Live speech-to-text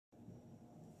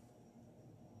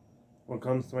what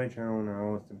comes to my channel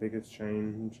now is the biggest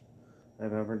change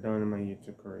I've ever done in my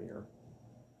YouTube career.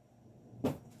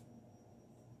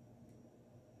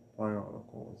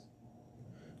 Bionicles.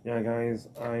 Yeah, guys,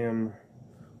 I am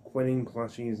quitting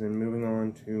plushies and moving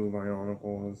on to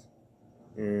Bionicles.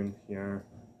 And yeah,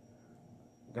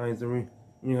 guys, you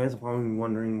guys have probably been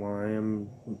wondering why you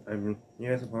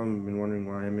guys have probably been wondering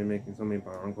why I've been making so many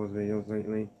Bionicles videos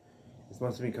lately. It's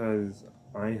mostly because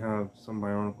I have some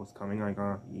Bionicles coming I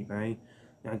got off eBay.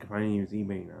 Yeah, I can finally use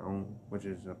eBay now, which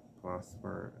is a plus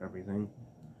for everything.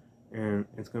 And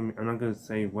it's gonna be, I'm not gonna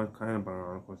say what kind of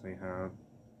Bionicles they have.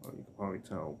 Well, you can probably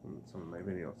tell from some of my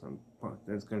videos. But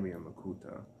there's gonna be a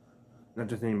Makuta. Not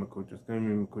just any Makuta, it's gonna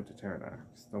be Makuta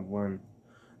Pterodax. The one,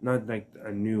 not like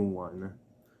a new one.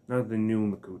 Not the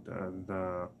new Makuta,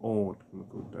 the old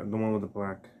Makuta. The one with the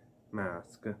black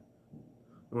mask. The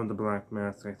one with the black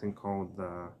mask, I think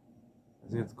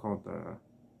it's called the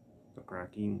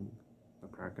Kraken. I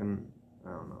don't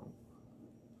know.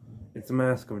 It's a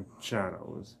mask of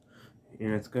shadows.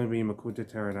 And it's gonna be Makuta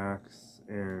Pterodax,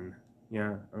 and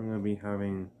yeah, I'm gonna be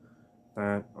having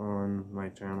that on my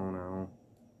channel now.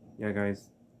 Yeah,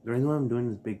 guys, the reason why I'm doing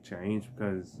this big change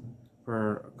because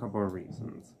for a couple of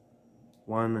reasons.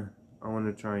 One, I want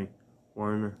to try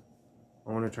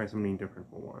something different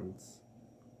for once.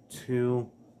 Two,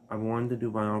 I've wanted to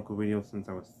do Bionicle videos since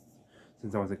I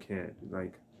was a kid.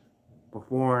 Like,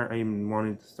 before I even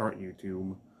wanted to start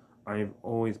YouTube, I've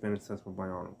always been obsessed with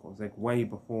Bionicles. Like, way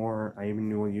before I even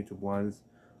knew what YouTube was,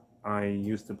 I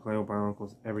used to play with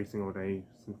Bionicles every single day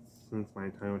since my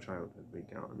entire childhood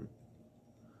began.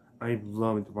 I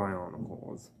loved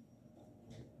Bionicles.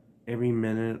 Every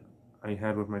minute I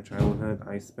had with my childhood,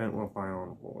 I spent with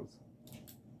Bionicles.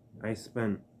 I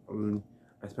spent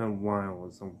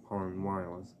whiles upon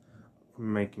whiles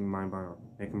making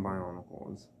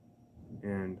Bionicles,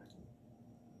 and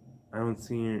I don't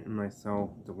see it in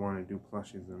myself to want to do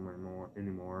plushies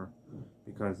anymore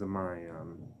because of my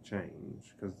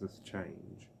this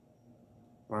change.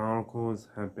 Bionicles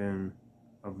have been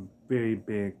a very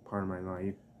big part of my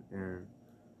life, and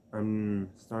I'm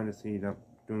starting to see that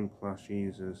doing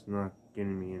plushies is not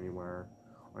getting me anywhere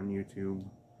on YouTube,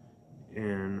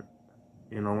 and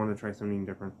I want to try something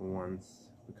different for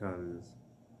once because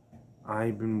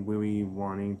I've been really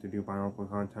wanting to do Bionicle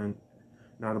content.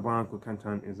 Now, the Bionicle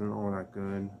content isn't all that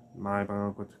good. My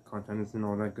Bionicle content isn't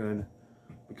all that good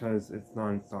because it's not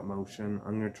in stop motion.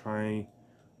 I'm going to try.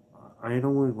 I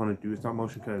don't really want to do stop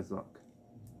motion because, look,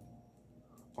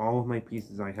 all of my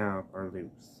pieces I have are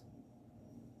loose.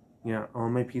 Yeah, all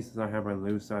my pieces I have are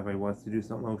loose, so if I was to do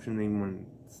stop motion, they wouldn't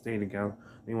stay together.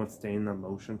 They won't stay in that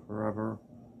motion forever.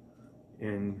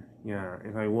 And, yeah,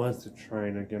 if I was to try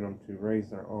to get them to raise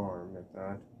their arm like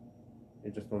that,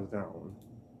 it just goes down.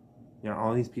 Yeah,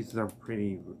 all these pieces are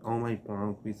all my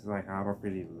Bionicle pieces I have are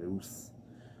pretty loose.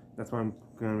 That's why I'm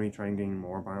going to be trying getting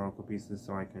more Bionicle pieces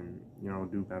so I can,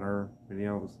 do better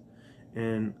videos.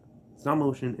 And stop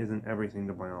motion isn't everything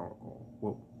to Bionicle.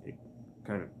 Well, it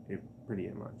pretty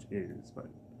much is, but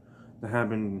there have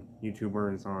been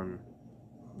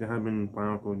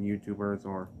Bionicle YouTubers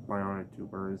or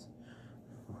Bionitubers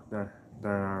that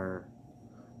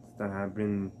have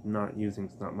been not using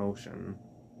stop motion.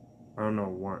 I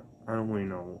don't really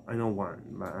know. I know one,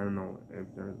 but I don't know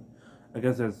if there's. I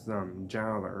guess there's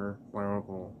Jowler,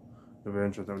 Bionicle, The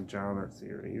Adventures of Jowler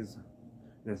series.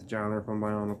 There's Jowler from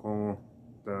Bionicle,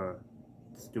 the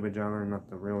stupid Jowler, not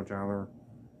the real Jowler,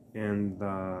 and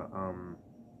I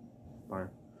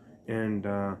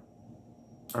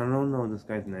don't know this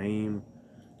guy's name.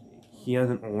 He has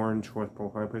an orange for his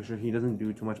profile picture. He doesn't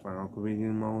do too much Bionicle videos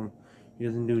anymore. He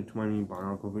doesn't do too many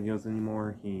Bionicle videos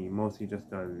anymore. He mostly just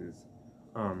does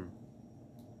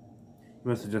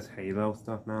Halo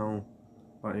stuff now.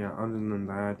 But yeah, other than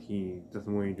that, he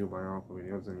doesn't really do Bionicle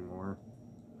videos anymore.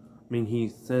 I mean, he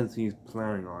says he's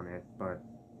planning on it, but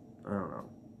I don't know.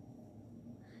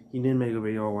 He did make a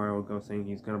video a while ago saying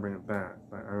he's gonna bring it back,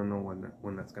 but I don't know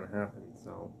when that's gonna happen.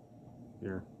 So,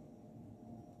 here.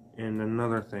 And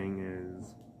another thing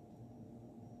is,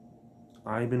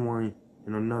 I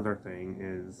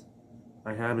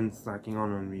have been slacking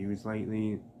on views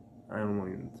lately. I don't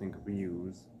even think of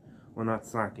views. Well, not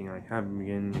slacking, I haven't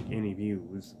been getting any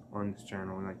views on this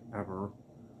channel, like, ever.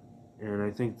 And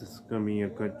I think this is gonna be a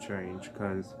good change,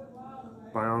 because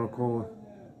Bionicles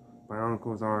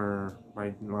are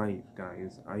my life,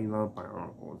 guys. I love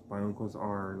Bionicles. Bionicles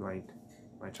are, like,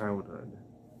 my childhood.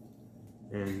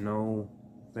 And no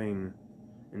thing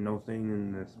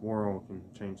in this world can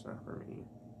change that for me.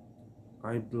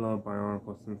 I've loved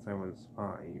Bionicle since I was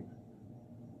 5,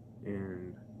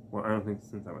 and Well, I don't think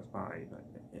since I was 5.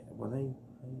 Was I? I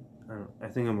don't know. I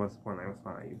think it was when I was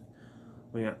 5.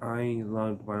 But yeah, I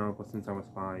loved Bionicle since I was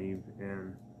 5,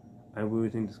 and I really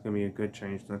think this is going to be a good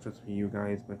change, not just for you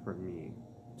guys, but for me,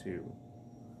 too.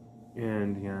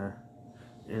 And yeah,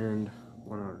 and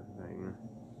one other thing,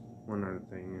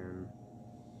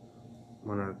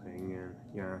 and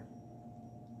yeah.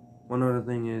 One other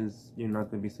thing is, you're not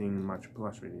going to be seeing much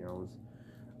plush videos.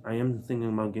 I am thinking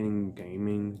about doing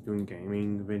gaming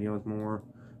videos more,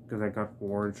 because I got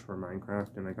Forge for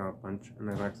Minecraft, and I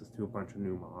have access to a bunch of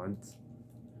new mods.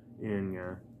 And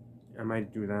yeah, I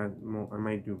might do that more. I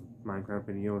might do Minecraft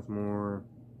videos more,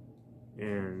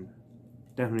 and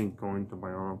definitely going to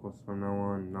Bionicles from now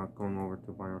on. Not going over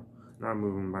to not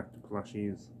moving back to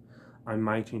plushies. I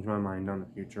might change my mind on the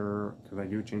future, because I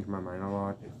do change my mind a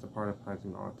lot. It's a part of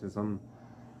having autism.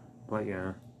 But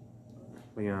yeah,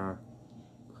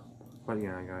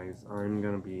 guys, I'm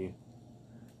gonna be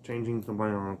changing to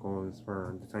Bionicles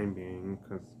for the time being,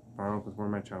 because Bionicles were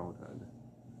my childhood.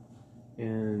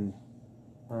 And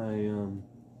I'm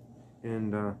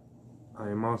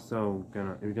also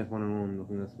gonna, if you guys want to know I'm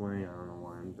looking this way, I don't know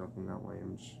why I'm looking that way,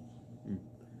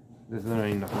 there's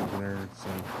literally nothing over there, so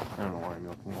I don't know why I'm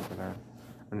looking over there.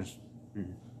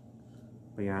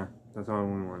 But yeah, that's all I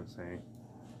really want to say.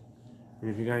 And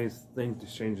if you guys think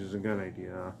this change is a good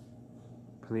idea,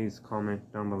 please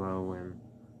comment down below, and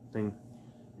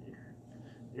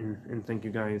thank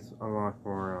you guys a lot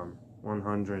for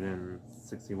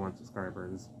 161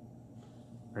 subscribers.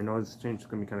 I know this change is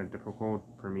going to be kind of difficult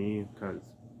for me,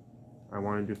 because I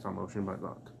want to do stop motion, but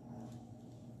look,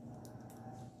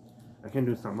 I can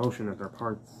do stop motion if their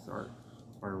parts are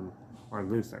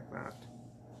loose like that.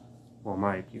 Well,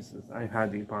 my pieces. I've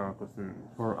had these Bionicles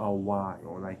for a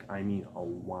while, like, I mean a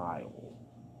while.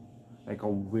 Like a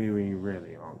really,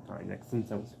 really long time, like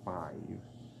since I was 5.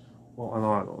 Well, a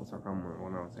lot of those are from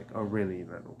when I was like a really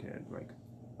little kid, like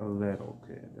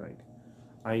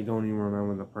I don't even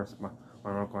remember the first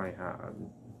Bionicle I had.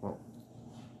 Well,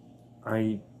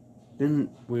 I didn't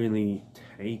really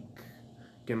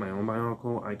get my own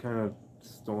Bionicle. I kind of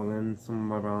stole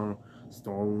my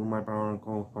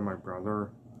Bionicle from my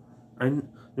brother. The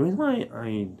reason why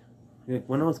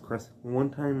when I was one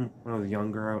time when I was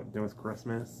younger, there was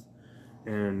Christmas,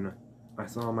 and I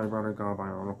saw my brother got a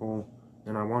Bionicle,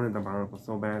 and I wanted the Bionicle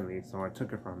so badly, so I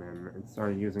took it from him and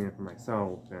started using it for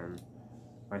myself, and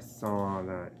I saw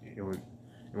that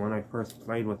and when I first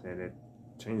played with it, it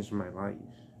changed my life.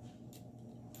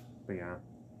 But yeah,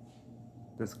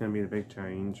 this is going to be the big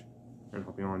change, and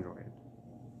hope you all enjoy it.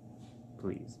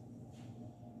 Please.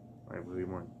 I really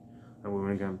want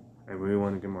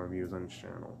to get more views on this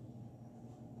channel.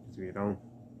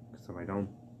 Because if I don't,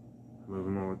 I'm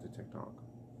moving over to TikTok.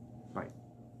 Bye.